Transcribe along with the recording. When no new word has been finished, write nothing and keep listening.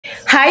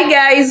Hi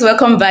guys,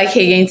 welcome back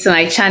again to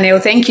my channel.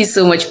 Thank you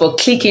so much for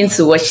clicking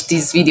to watch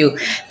this video.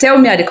 Tell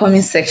me at the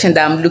comment section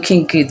that I'm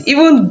looking good,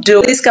 even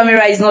though this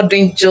camera is not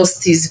doing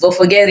justice, but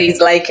forget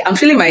it, like I'm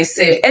feeling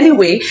myself.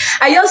 Anyway,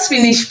 I just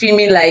finished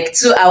filming like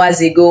 2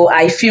 hours ago.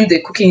 I filmed the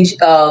cooking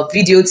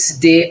video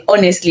today.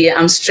 Honestly,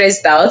 I'm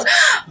stressed out,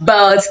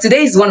 but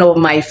today is one of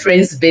my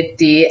friend's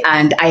birthday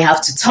and I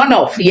have to turn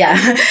up.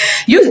 Yeah,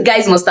 you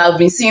guys must have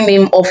been seeing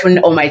him often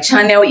on my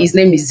channel. His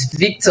name is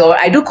Victor.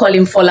 I do call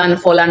him Falan.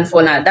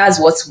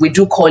 That's what we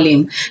do call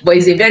him, but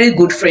he's a very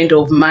good friend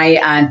of mine.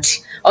 And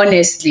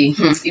honestly,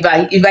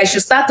 if I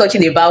should start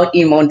talking about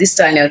him on this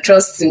channel,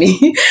 trust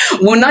me,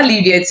 we'll not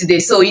leave here today.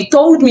 So he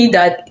told me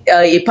that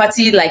a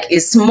party, like a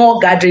small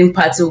gathering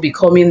party, will be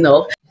coming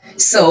up.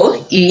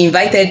 So he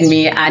invited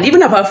me, and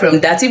even apart from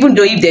that, even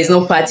though if there's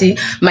no party,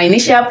 my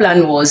initial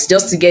plan was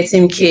just to get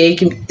him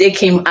cake, take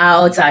him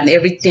out and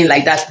everything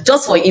like that,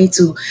 just for him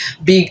to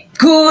be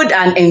good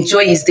and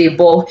enjoy his day.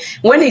 But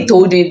when he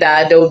told me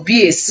that there would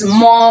be a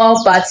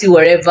small party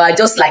wherever,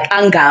 just like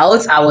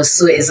hangout, I was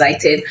so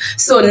excited.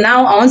 So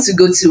now I want to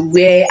go to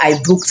where I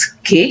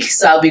booked cake.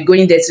 So I'll be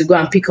going there to go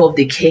and pick up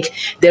the cake.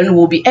 Then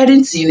we'll be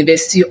heading to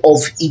University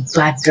of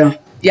Ibadan.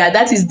 Yeah,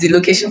 that is the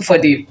location for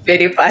the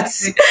birthday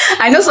party.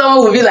 I know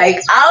someone will be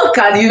like, how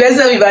can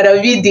University of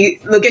Ibadan be the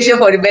location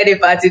for the birthday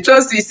party?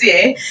 Trust me,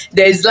 see,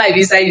 there is life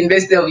inside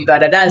University of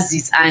Ibadan. That's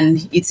it.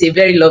 And it's a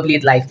very lovely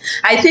life.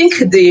 I think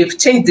they've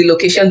changed the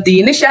location.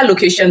 The initial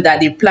location that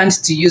they planned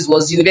to use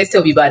was University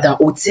of Ibadan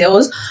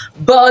hotels.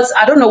 But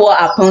I don't know what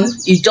happened.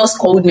 He just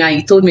called me and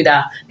he told me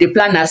that the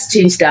plan has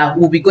changed, that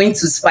we'll be going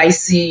to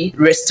Spicy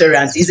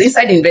Restaurant. It's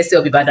inside the University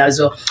of Ibadan as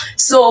well.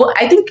 So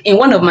I think in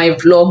one of my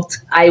vlogs,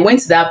 I went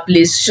to that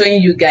place,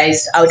 showing you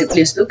guys how the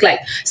place look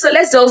like. So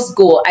let's just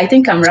go. I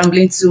think I'm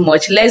rambling too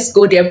much. Let's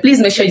go there. Please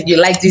make sure you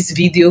like this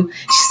video,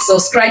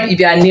 subscribe if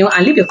you are new,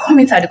 and leave a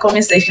comment at the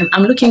comment section.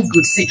 I'm looking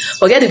good. See,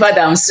 forget the fact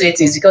that I'm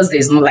sweating, it's because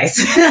there's no light.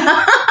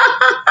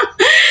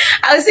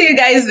 I'll see you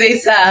guys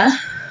later.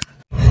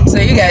 So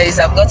you guys,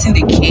 I've gotten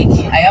the cake.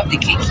 I have the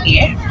cake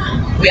here.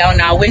 We are on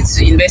our way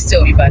to University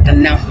of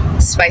Ibadan now.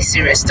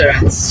 Spicy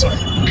Restaurant. So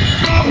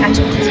I'll catch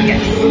up with you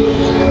guys.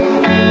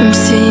 I'm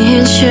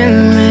seeing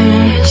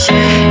shimmers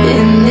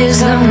in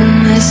this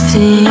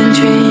long-lasting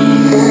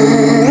dream.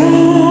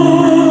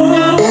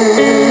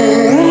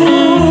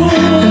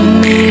 A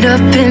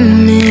made-up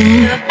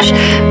image,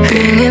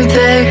 bringing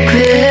back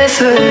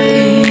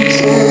memories.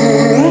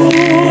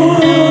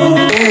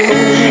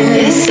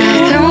 Yes,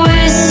 I've been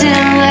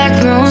wasting like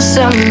most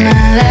of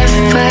my life,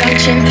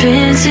 watching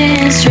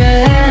Princess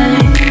Drive.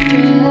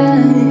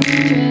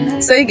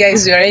 So you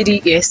guys, we're already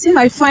here. See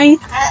my fine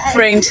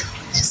friend.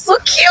 She's so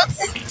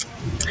cute.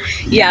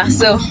 Yeah,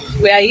 so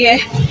we are here.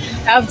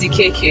 I have the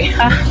cake here.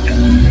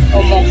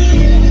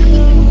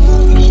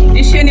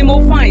 Is she any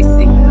more fine?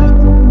 See?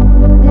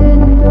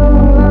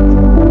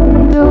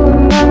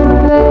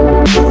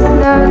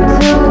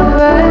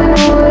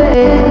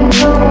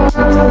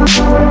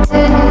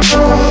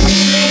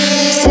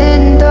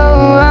 Sitting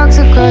on rocks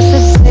across the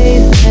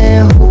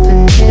pavement,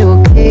 hoping it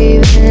will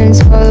cave and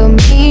swallow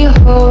me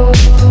whole.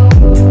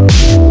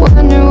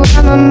 Wonder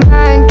why my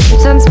mind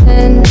keeps on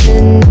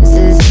spinning. This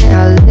isn't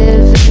how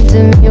living to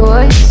me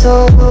was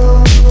told.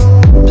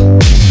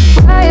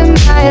 Why am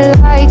I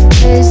like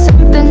this?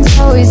 Something's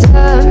always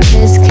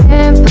amiss.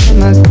 Can't put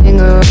my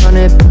finger on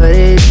it, but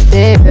it's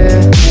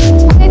there.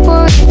 Wait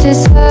for it to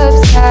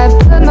subside,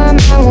 but my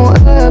mind won't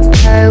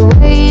apply.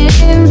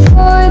 Waiting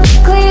for the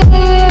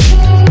clear.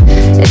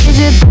 Is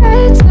it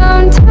bad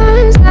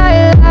sometimes? I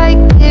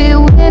like it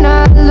when I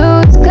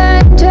lose control.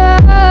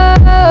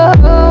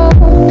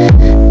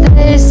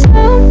 There's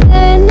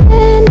something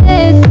in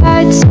it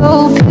that's so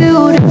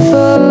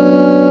beautiful.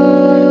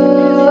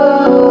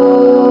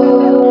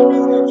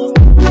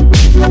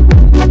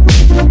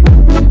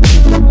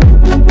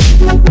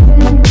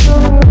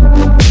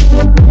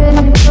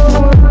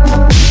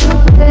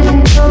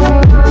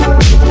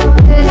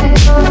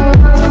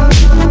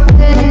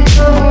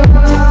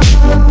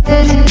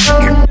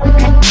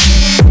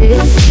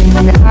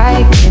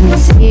 I can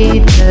see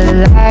the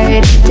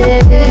light of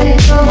day,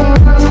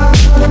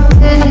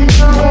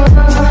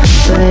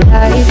 but I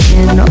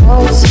can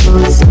also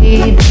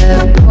see the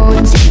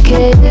bones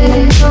decay.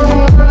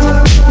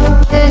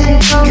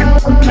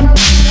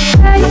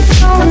 I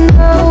don't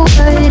know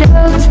what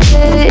else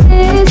there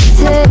is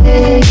to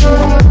say.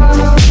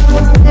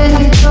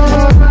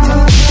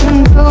 I'm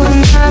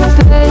doing my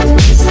best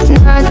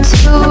not to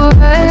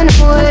run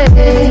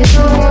away.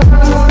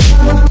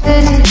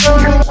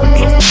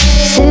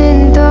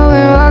 Sitting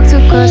throwing rocks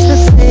across the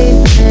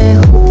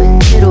pavement, hoping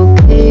it'll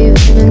cave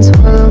and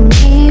swallow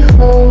me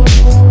whole.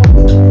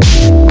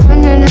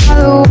 Wondering how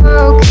the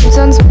world keeps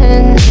on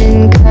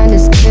spinning, kinda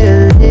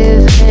scared of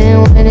living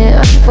when it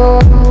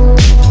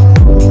unfolds.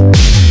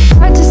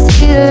 Hard to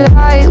see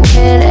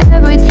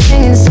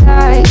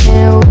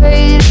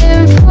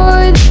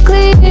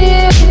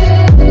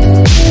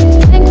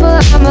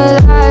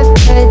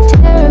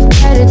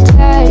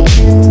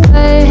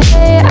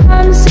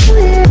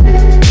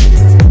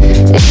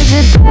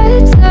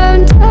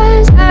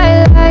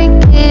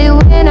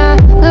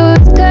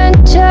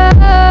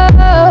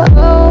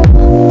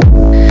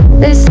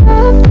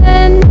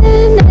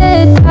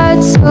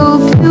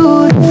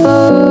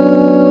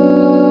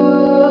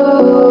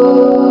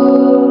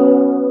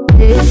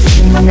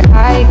listen,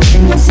 I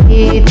can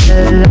see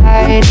the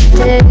light.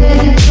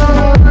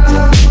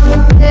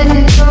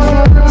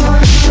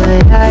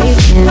 But I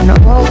can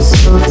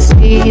also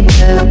see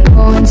the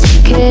bones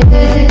again.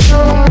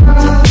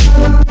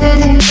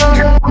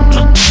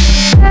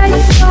 I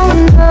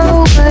don't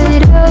know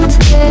what else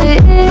there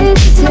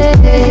is to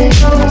say.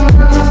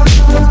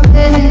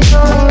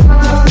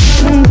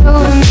 I'm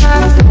doing my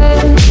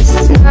best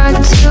not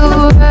to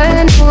run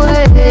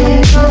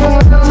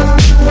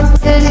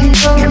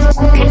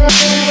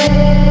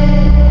away.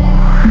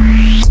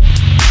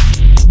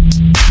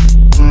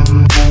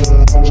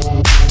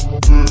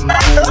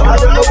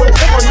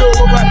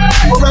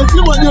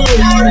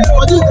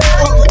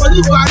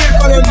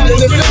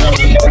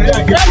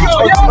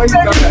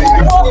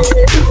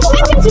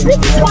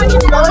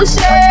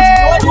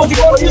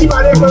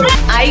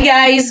 Hi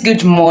guys,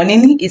 good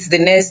morning. It's the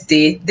next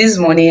day. This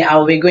morning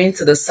I'll be going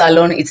to the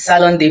salon. It's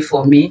salon day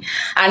for me,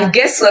 and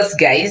guess what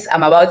guys,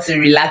 I'm about to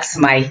relax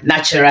my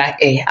natural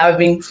hair. I've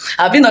been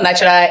on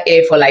natural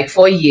hair for like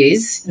 4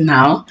 years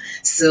now,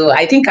 so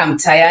I think I'm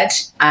tired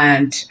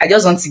and I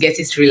just want to get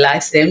it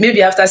relaxed. Then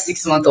maybe after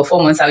 6 months or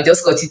 4 months I'll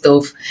just cut it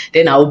off,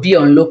 then I'll be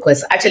on low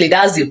cost. Actually,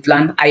 that's the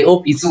plan. I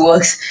hope it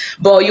works,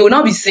 but you will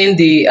not be seeing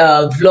the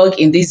vlog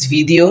in this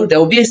video. There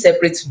will be a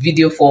separate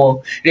video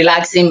for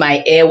relaxing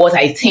my hair, what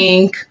I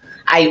think.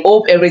 I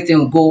hope everything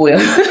will go well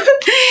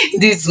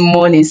this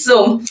morning.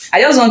 So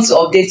I just want to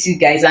update you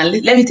guys,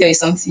 and let me tell you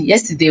something.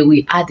 Yesterday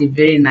we had a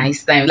very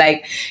nice time.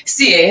 Like,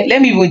 see,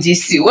 let me even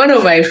just see. One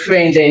of my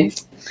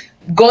friends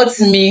got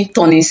me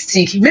turning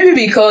stick. Maybe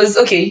because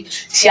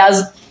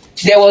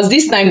there was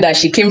this time that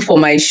she came for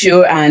my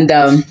show, and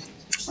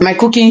my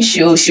cooking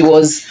show, she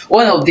was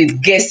one of the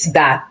guests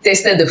that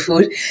tested the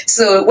food.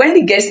 So when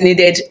the guests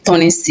needed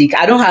turning stick,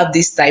 I don't have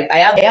this type. I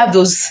have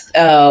those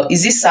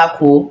is this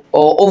circle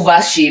or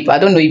oval shape? I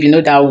don't know if you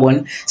know that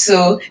one.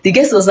 So the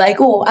guest was like,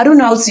 oh, I don't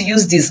know how to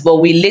use this,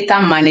 but we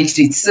later managed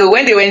it. So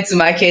when they went to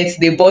market,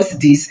 they bought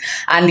this,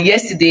 and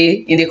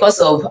yesterday in the course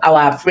of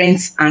our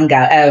friends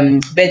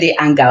birthday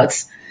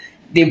hangouts,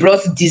 they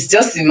brought this.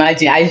 Just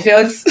imagine, I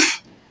felt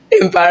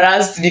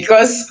embarrassed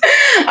because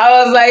I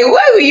was like,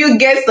 why will you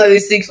get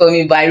 36 for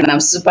me? But I'm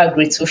super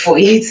grateful for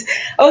it.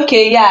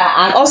 Okay, yeah,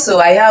 and also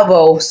I have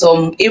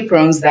some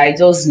aprons that I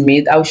just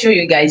made. I'll show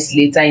you guys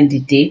later in the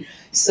day.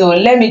 So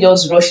let me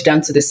just rush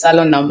down to the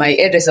salon now. My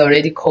hairdresser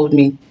already called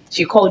me.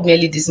 She called me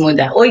early this morning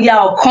that, oh yeah,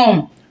 I'll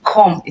come,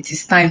 it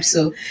is time.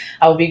 So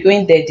I'll be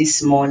going there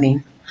this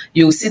morning.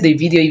 You'll see the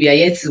video if you are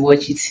yet to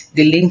watch it.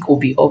 The link will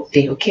be up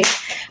there. Okay,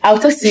 I'll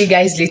talk to you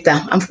guys later.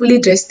 I'm fully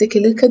dressed. Take a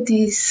look at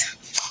this.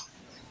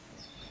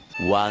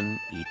 One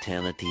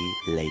eternity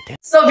later.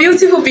 So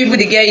beautiful people,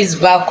 the girl is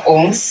back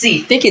home.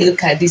 See, take a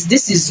look at this.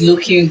 This is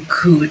looking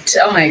good.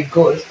 Oh my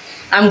god,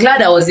 I'm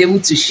glad I was able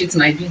to shoot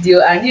my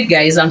video. And you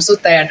guys, I'm so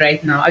tired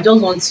right now. I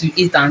just want to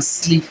eat and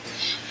sleep.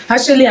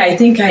 Actually, I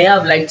think I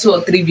have like 2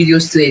 or 3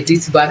 videos to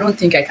edit, but I don't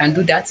think I can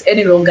do that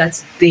any longer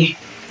today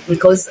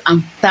because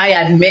I'm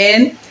tired,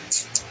 man.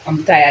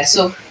 I'm tired.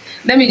 So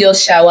let me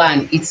just shower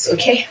and eat.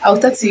 Okay, I'll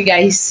talk to you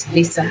guys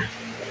later.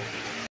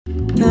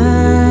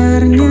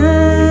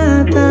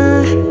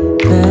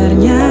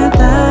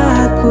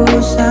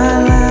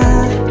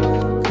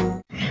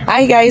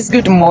 Hi guys,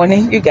 good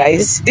morning. You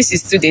guys, this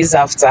is 2 days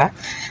after.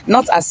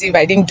 Not as if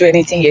I didn't do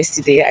anything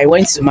yesterday. I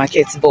went to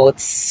market, but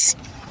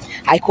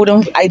I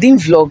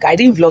didn't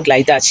vlog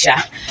like that,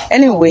 sha.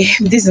 Anyway,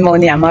 this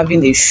morning I'm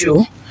having a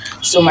show,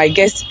 so my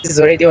guest is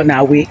already on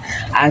her way.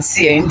 And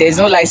see, there's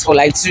no lights for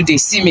like 2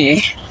 days. See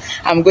me,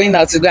 I'm going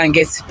out to go and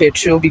get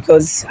petrol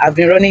because I've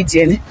been running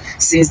gin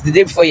since the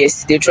day before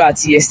yesterday,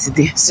 throughout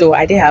yesterday. So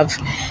I didn't have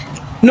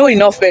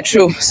enough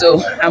petrol,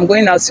 so I'm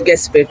going out to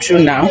get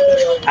petrol now,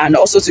 and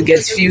also to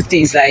get few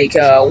things like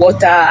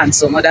water and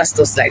some other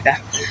stuff like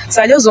that.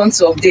 So I just want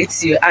to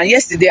update you. And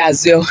yesterday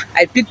as well,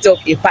 I picked up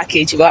a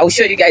package, but I will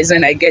show you guys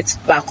when I get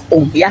back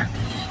home. Yeah,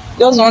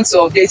 just want to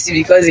update you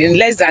because in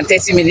less than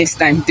 30 minutes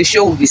time the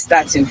show will be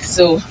starting,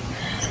 so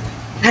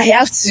I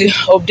have to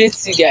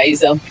update you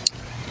guys.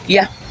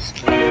 Yeah.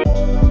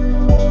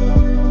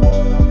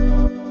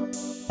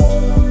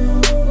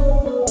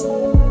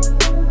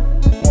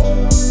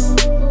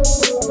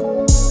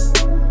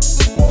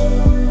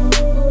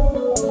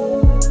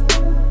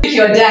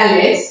 Your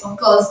dialect, of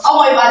course.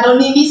 Oh, Ibadan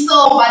ni mi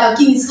so, Ibadan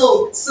kini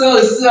so. So,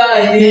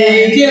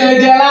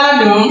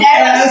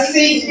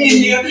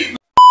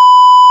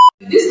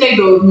 this kind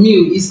of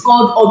meal is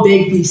called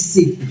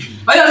obegbese.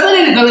 But you're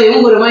telling the color you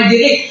won't go to my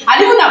day.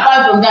 And even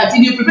apart from that,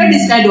 if you prepare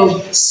this kind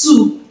of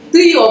soup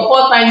 3 or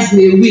 4 times in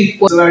a week,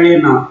 salary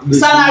now.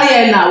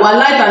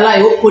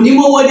 Wallahi,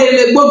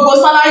 go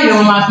salary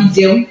no ma fi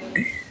jẹun.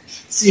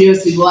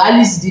 Seriously, but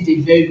Alice did a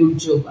very good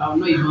job. I will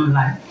not even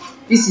lie.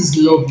 This is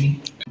lovely.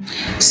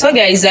 So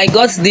guys, I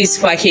got this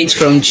package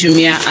from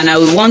Jumia and I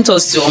will want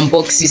us to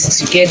unbox it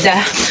together.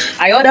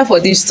 I ordered for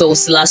these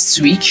stores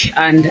last week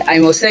and I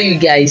must tell you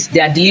guys,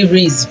 their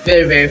delivery is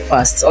very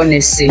fast,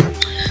 honestly.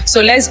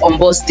 So let's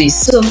unbox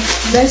this. So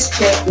let's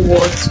check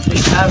what we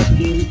have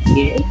in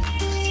here.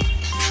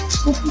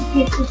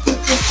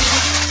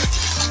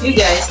 You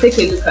guys take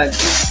a look at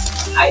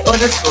this. I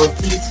ordered for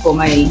this for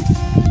my,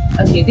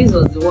 okay, this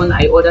was the one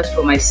I ordered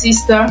for my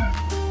sister.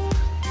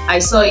 I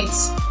saw it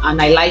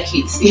and I like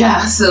it.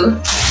 Yeah, so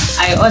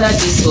I ordered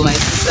this for my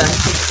sister.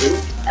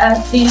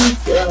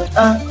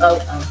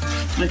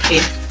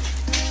 Okay,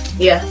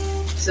 yeah,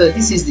 so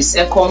this is the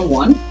second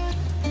one.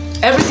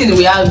 Everything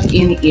we have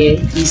in here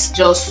is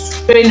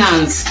just very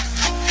nice.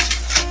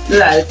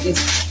 Look at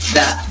this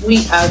that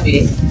we have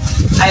here.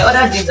 I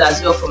ordered this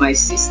as well for my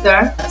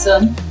sister.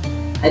 So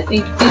I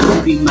think this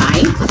will be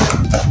mine.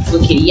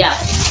 Okay, yeah,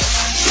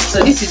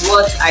 so this is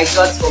what I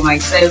got for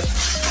myself.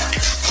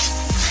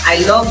 I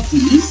love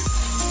this.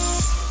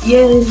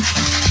 Yeah.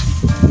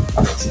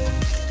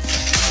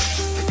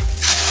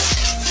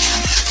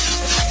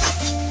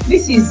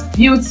 This is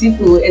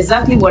beautiful,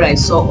 exactly what I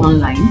saw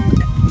online.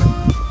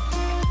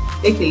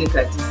 Take a look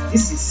at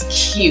this. This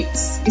is cute.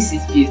 This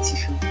is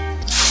beautiful.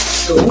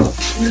 So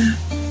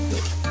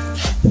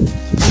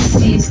this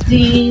is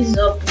this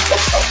up.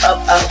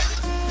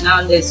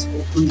 Now let's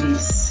open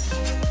this.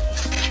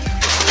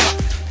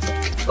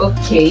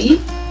 Okay,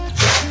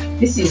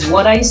 this is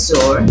what I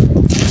saw.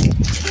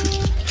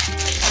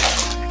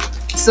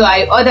 So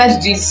I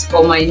ordered this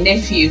for my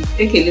nephew.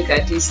 Take a look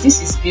at this.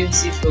 This is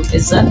beautiful,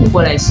 exactly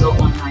what I saw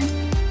online.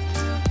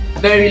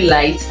 Very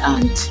light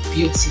and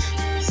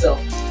beautiful. So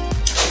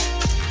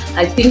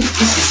I think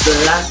this is the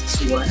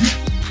last one.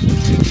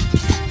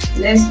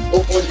 Let's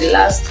open the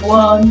last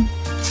one.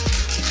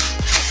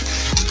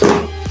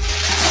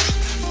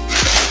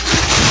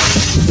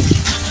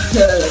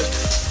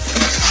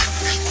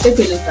 Take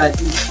a look at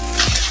this.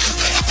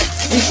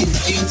 This is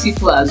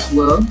beautiful as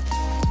well.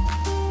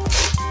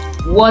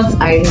 What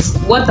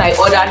I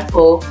ordered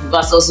for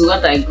versus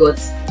what I got.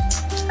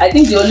 I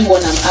think the only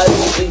one I'm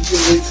arguing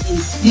with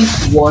is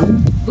this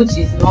one, which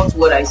is not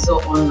what I saw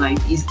online.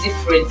 It's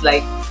different,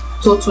 like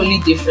totally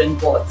different,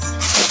 but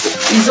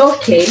it's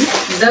okay.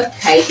 It's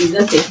okay. It's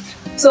okay.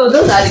 So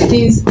those are the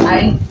things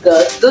I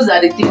got. Those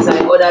are the things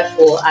I ordered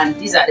for, and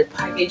these are the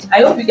package.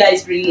 I hope you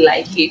guys really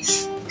like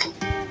it.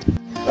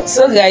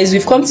 So guys,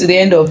 we've come to the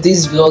end of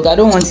this vlog. I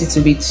don't want it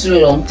to be too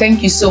long.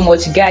 Thank you so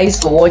much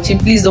guys for watching.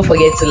 Please don't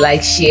forget to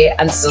like, share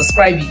and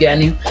subscribe if you are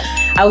new.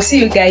 I'll see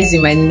you guys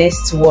in my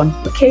next one.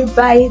 Okay,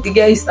 bye. The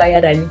girl is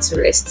tired. I need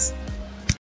to rest.